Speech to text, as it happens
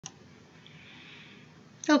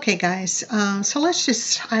Okay, guys,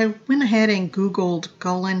 I went ahead and Googled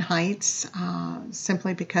Golan Heights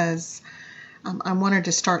simply because I wanted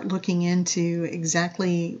to start looking into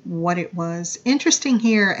exactly what it was. Interesting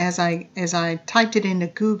here as I typed it into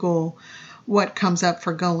Google, what comes up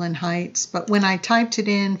for Golan Heights, but when I typed it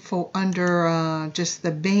in for under just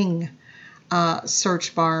the Bing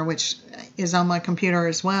search bar, which is on my computer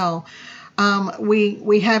as well,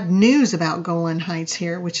 we have news about Golan Heights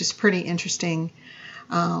here, which is pretty interesting.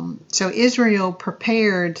 So Israel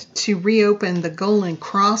prepared to reopen the Golan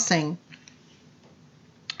Crossing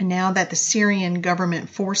now that the Syrian government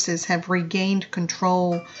forces have regained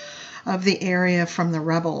control of the area from the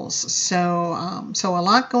rebels. So a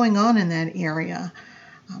lot going on in that area.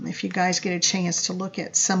 If you guys get a chance to look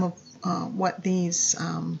at some of what these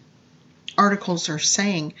articles are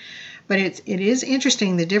saying, but it is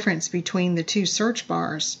interesting the difference between the two search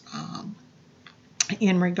bars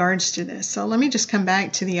in regards to this. So let me just come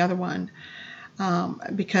back to the other one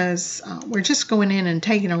because we're just going in and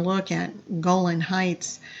taking a look at Golan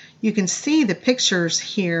Heights. You can see the pictures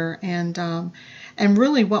here and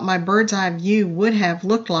really what my bird's eye view would have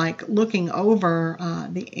looked like looking over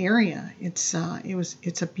the area. It's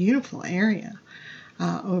a beautiful area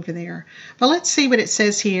over there. But let's see what it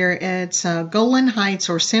says here. It's Golan Heights,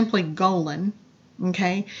 or simply Golan,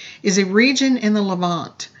 okay, is a region in the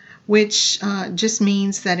Levant, which just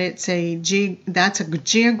means that that's a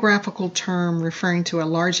geographical term referring to a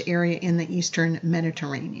large area in the eastern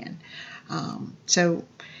Mediterranean. So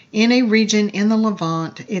in a region in the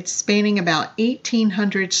Levant, it's spanning about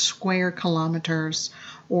 1,800 square kilometers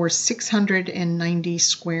or 690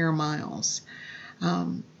 square miles.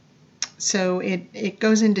 So it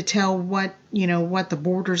goes in to tell what the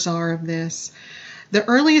borders are of this. The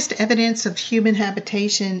earliest evidence of human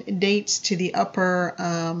habitation dates to the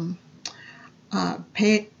upper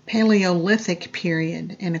Paleolithic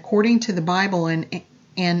period, and according to the Bible, an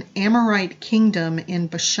Amorite kingdom in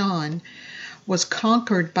Bashan was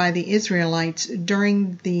conquered by the Israelites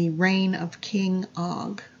during the reign of King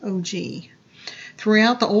Og.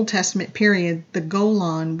 Throughout the Old Testament period, the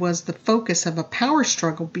Golan was the focus of a power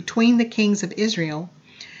struggle between the kings of Israel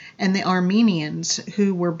and the Armenians,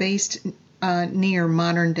 who were based near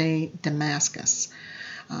modern-day Damascus.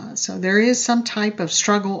 So there is some type of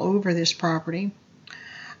struggle over this property.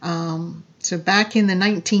 So back in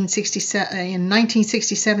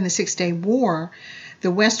 1967, the Six-Day War, the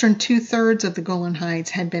western two-thirds of the Golan Heights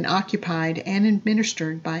had been occupied and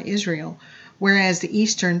administered by Israel, whereas the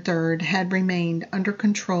eastern third had remained under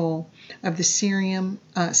control of the Syrian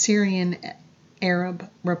Arab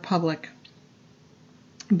Republic.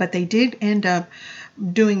 But they did end up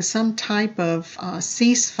doing some type of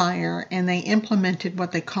ceasefire, and they implemented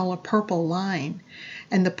what they call a purple line.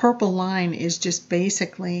 And the purple line is just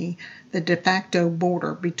basically the de facto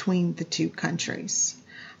border between the two countries,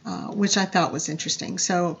 which I thought was interesting.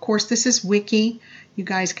 So, of course, this is Wiki. You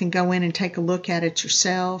guys can go in and take a look at it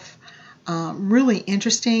yourself. Really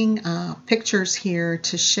interesting pictures here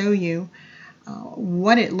to show you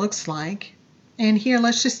what it looks like. And here,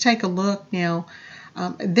 let's just take a look now.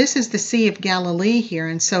 This is the Sea of Galilee here,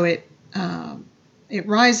 and so it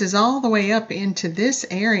rises all the way up into this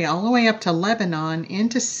area, all the way up to Lebanon,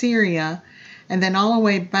 into Syria, and then all the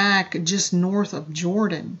way back just north of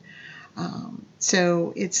Jordan.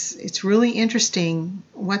 So it's really interesting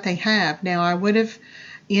what they have. Now, I would have,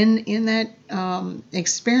 in that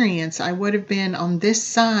experience, I would have been on this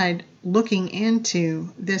side looking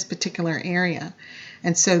into this particular area.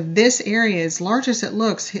 And so this area, as large as it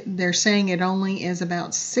looks, they're saying it only is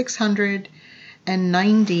about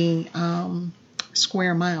 690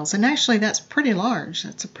 square miles. And actually, that's pretty large.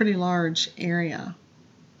 That's a pretty large area.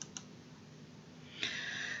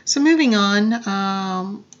 So moving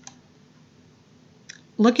on,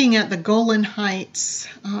 looking at the Golan Heights.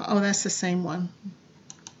 That's the same one.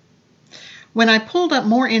 When I pulled up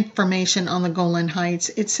more information on the Golan Heights,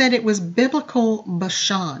 it said it was biblical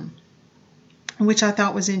Bashan, which I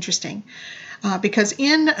thought was interesting because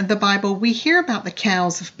in the Bible we hear about the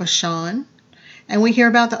cows of Bashan and we hear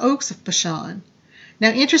about the oaks of Bashan. Now,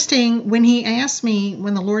 interesting, when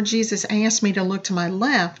the Lord Jesus asked me to look to my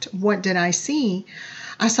left, what did I see?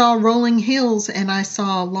 I saw rolling hills and I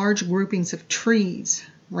saw large groupings of trees,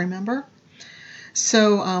 remember?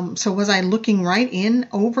 So was I looking right in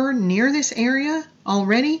over near this area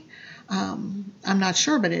already? I'm not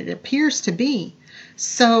sure, but it appears to be.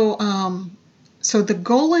 So the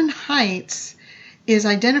Golan Heights is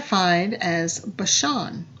identified as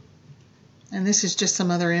Bashan. And this is just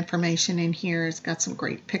some other information in here. It's got some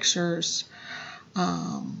great pictures.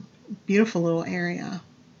 Beautiful little area.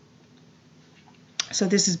 So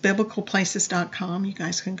this is biblicalplaces.com. You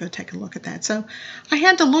guys can go take a look at that. So I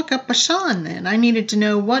had to look up Bashan then. I needed to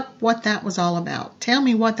know what that was all about. Tell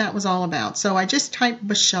me what that was all about. So I just typed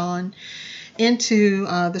Bashan into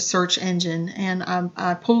the search engine, and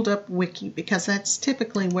I pulled up Wiki because that's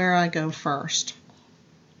typically where I go first.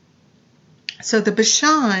 So the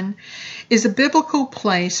Bashan is a biblical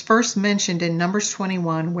place first mentioned in Numbers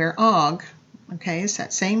 21 where Og, okay, it's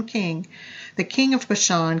that same king, the king of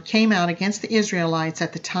Bashan, came out against the Israelites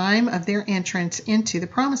at the time of their entrance into the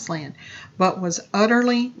Promised Land, but was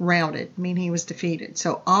utterly routed, meaning he was defeated.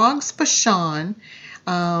 So Og's Bashan,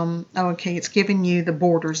 okay, it's giving you the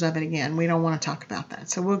borders of it again. We don't want to talk about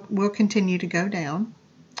that. So we'll continue to go down.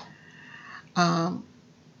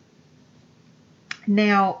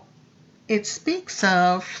 Now, it speaks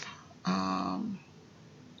of,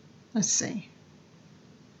 let's see.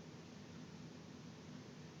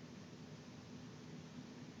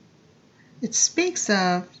 It speaks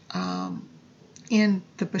of, in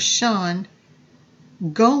the Bashan,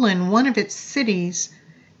 Golan, one of its cities,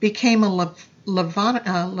 became a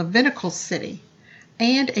Levitical city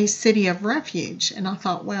and a city of refuge. And I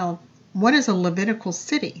thought, well, what is a Levitical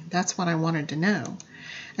city? That's what I wanted to know.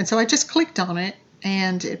 And so I just clicked on it,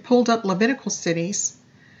 and it pulled up Levitical cities.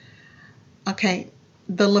 Okay,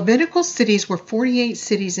 the Levitical cities were 48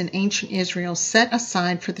 cities in ancient Israel set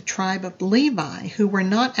aside for the tribe of Levi, who were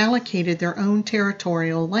not allocated their own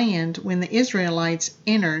territorial land when the Israelites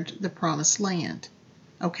entered the Promised Land.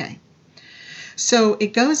 Okay, so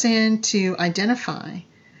it goes in to identify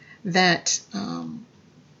that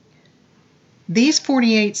these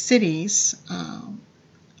 48 cities,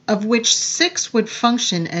 of which 6 would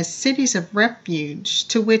function as cities of refuge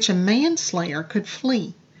to which a manslayer could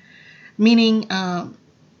flee, meaning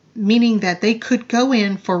that they could go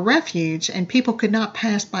in for refuge and people could not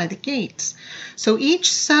pass by the gates. So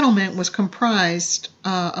each settlement was comprised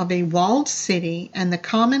of a walled city and the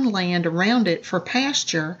common land around it for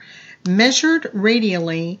pasture, measured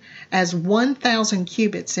radially as 1,000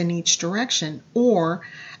 cubits in each direction, or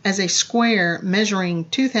as a square measuring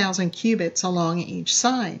 2,000 cubits along each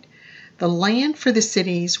side. The land for the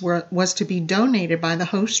cities was to be donated by the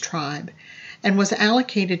host tribe and was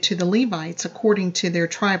allocated to the Levites according to their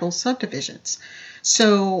tribal subdivisions.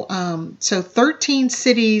 So 13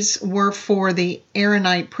 cities were for the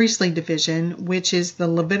Aaronite priestly division, which is the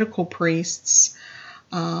Levitical priests,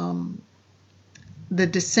 the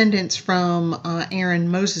descendants from Aaron,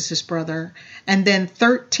 Moses' brother, and then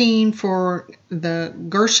 13 for the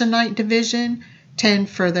Gershonite division, 10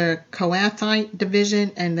 for the Kohathite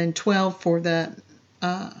division, and then 12 for the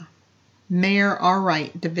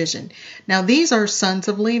Merarite division. Now these are sons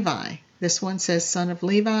of Levi. This one says son of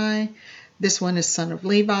Levi, this one is son of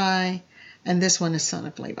Levi, and this one is son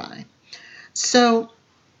of Levi. So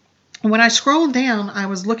when I scrolled down, I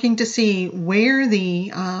was looking to see where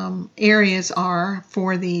the areas are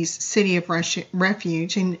for these city of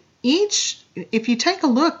refuge. And each, if you take a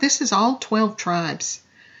look, this is all 12 tribes.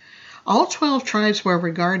 All 12 tribes were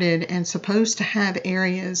regarded and supposed to have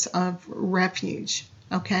areas of refuge.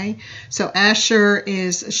 Okay, so Asher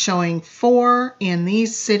is showing 4 in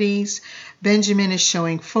these cities. Benjamin is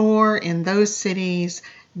showing 4 in those cities.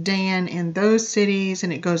 Dan in those cities,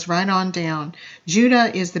 and it goes right on down.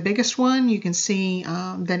 Judah is the biggest one. You can see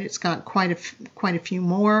that it's got quite a few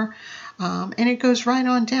more, and it goes right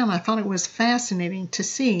on down. I thought it was fascinating to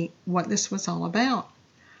see what this was all about.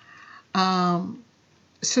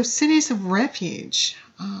 So cities of refuge.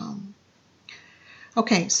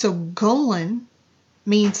 Okay, so Golan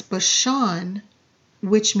means Bashan,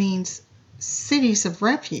 which means cities of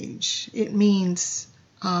refuge. It means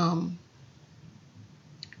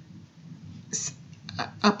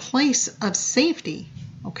a place of safety,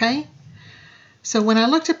 okay? So when I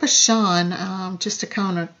looked at Bashan, just to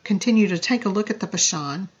kind of continue to take a look at the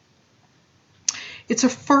Bashan, it's a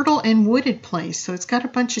fertile and wooded place, so it's got a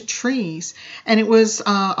bunch of trees, and it was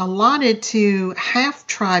allotted to half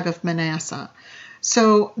tribe of Manasseh.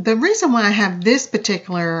 So the reason why I have this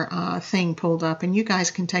particular thing pulled up, and you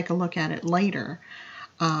guys can take a look at it later,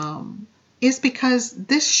 is because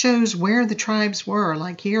this shows where the tribes were.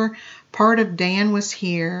 Like here, part of Dan was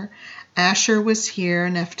here, Asher was here,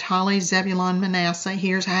 Naphtali, Zebulun, Manasseh.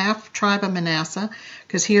 Here's half tribe of Manasseh,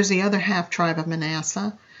 because here's the other half tribe of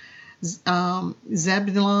Manasseh.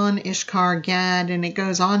 Zebulun, Issachar, Gad, and it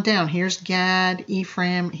goes on down. Here's Gad,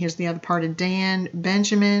 Ephraim, here's the other part of Dan,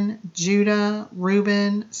 Benjamin, Judah,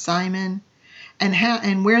 Reuben, Simon,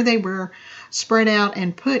 and where they were spread out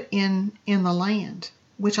and put in the land,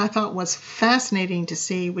 which I thought was fascinating to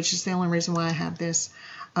see, which is the only reason why I have this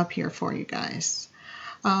up here for you guys.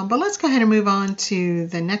 But let's go ahead and move on to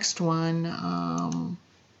the next one.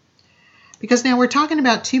 Because now we're talking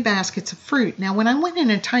about 2 baskets of fruit. Now, when I went in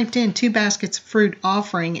and typed in 2 baskets of fruit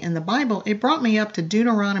offering in the Bible, it brought me up to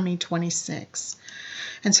Deuteronomy 26.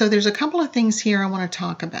 And so there's a couple of things here I want to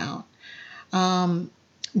talk about.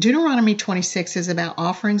 Deuteronomy 26 is about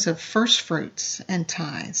offerings of first fruits and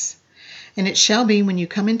tithes. And it shall be when you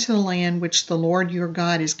come into the land which the Lord your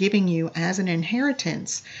God is giving you as an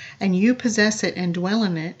inheritance, and you possess it and dwell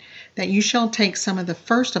in it, that you shall take some of the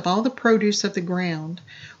first of all the produce of the ground,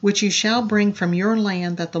 which you shall bring from your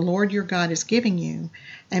land that the Lord your God is giving you,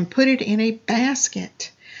 and put it in a basket,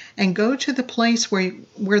 and go to the place where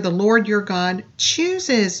the Lord your God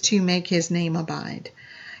chooses to make his name abide.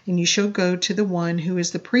 And you shall go to the one who is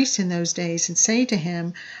the priest in those days, and say to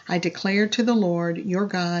him, I declare to the Lord your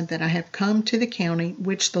God that I have come to the county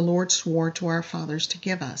which the Lord swore to our fathers to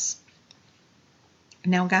give us.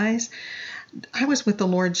 Now, guys, I was with the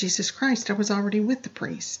Lord Jesus Christ. I was already with the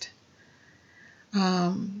priest.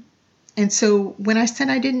 And so when I said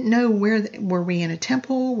I didn't know were we in a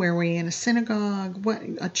temple, were we in a synagogue,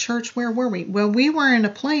 a church, where were we? Well, we were in a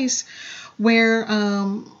place where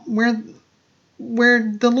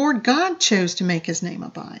the Lord God chose to make his name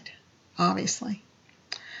abide, obviously.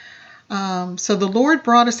 So the Lord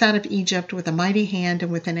brought us out of Egypt with a mighty hand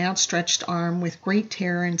and with an outstretched arm, with great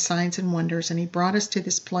terror and signs and wonders, and he brought us to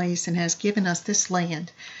this place and has given us this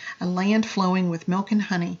land, a land flowing with milk and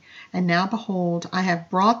honey. And now behold, I have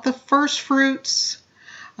brought the first fruits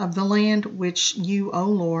of the land which you, O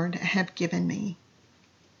Lord, have given me.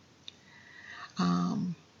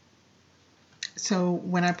 So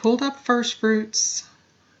when I pulled up first fruits,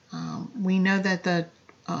 we know that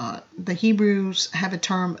the Hebrews have a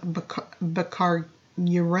term bakar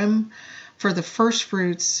yurim for the first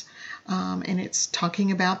fruits, and it's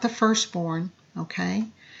talking about the firstborn. Okay,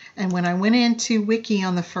 and when I went into Wiki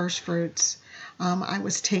on the first fruits, I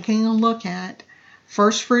was taking a look at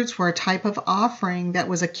first fruits were a type of offering that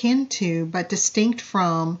was akin to but distinct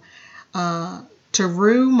from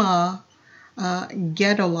teruma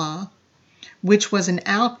gedolah, which was an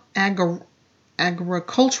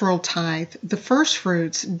agricultural tithe. The first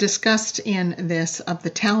fruits discussed in this of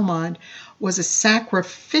the Talmud was a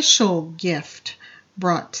sacrificial gift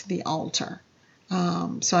brought to the altar.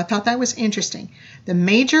 So I thought that was interesting. The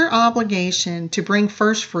major obligation to bring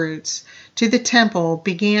first fruits to the temple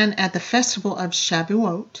began at the festival of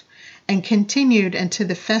Shavuot and continued until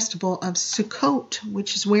the festival of Sukkot,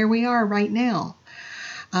 which is where we are right now.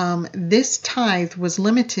 This tithe was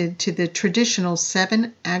limited to the traditional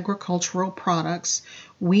 7 agricultural products: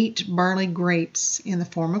 wheat, barley, grapes in the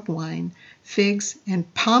form of wine, figs,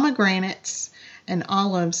 and pomegranates, and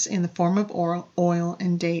olives in the form of oil,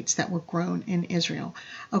 and dates that were grown in Israel.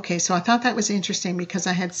 Okay, so I thought that was interesting because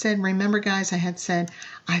I had said, remember guys, I had said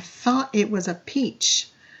I thought it was a peach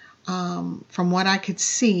from what I could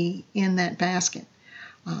see in that basket.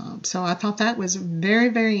 So I thought that was very,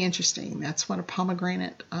 very interesting. That's what a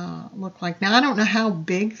pomegranate looked like. Now, I don't know how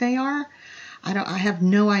big they are. I have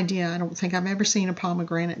no idea. I don't think I've ever seen a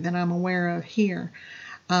pomegranate that I'm aware of here.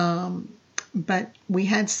 But we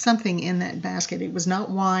had something in that basket. It was not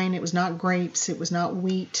wine. It was not grapes. It was not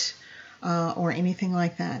wheat or anything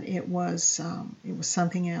like that. It was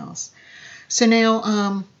something else. So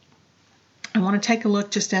now I want to take a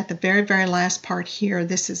look just at the very, very last part here.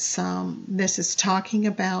 This is talking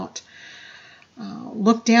about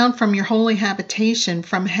look down from your holy habitation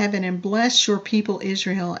from heaven and bless your people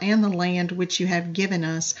Israel and the land which you have given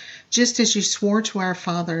us, just as you swore to our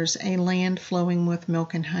fathers, a land flowing with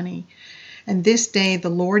milk and honey. And this day the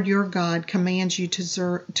Lord your God commands you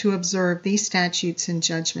to observe these statutes and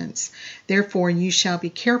judgments. Therefore you shall be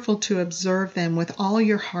careful to observe them with all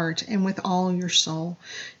your heart and with all your soul.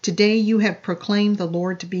 Today you have proclaimed the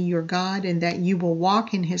Lord to be your God, and that you will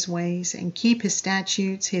walk in his ways and keep his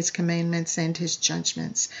statutes, his commandments, and his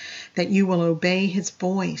judgments, that you will obey his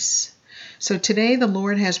voice. So today the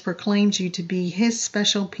Lord has proclaimed you to be his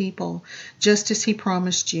special people, just as he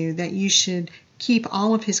promised you, that you should keep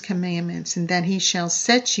all of his commandments, and that he shall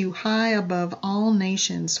set you high above all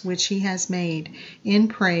nations which he has made, in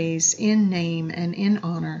praise, in name, and in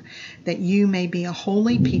honor, that you may be a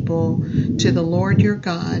holy people to the Lord your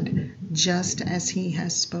God, just as he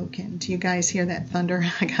has spoken. Do you guys hear that thunder?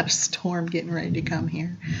 I got a storm getting ready to come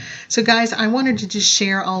here. So guys, I wanted to just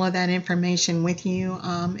share all of that information with you,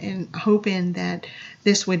 and hoping that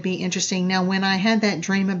this would be interesting. Now, when I had that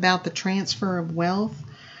dream about the transfer of wealth,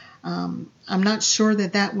 I'm not sure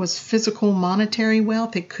that was physical monetary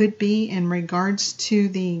wealth. It could be in regards to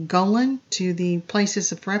the Golan, to the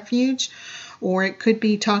places of refuge, or it could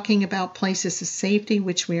be talking about places of safety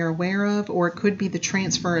which we are aware of, or it could be the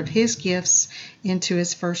transfer of his gifts into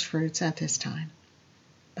his first fruits at this time.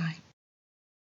 Bye.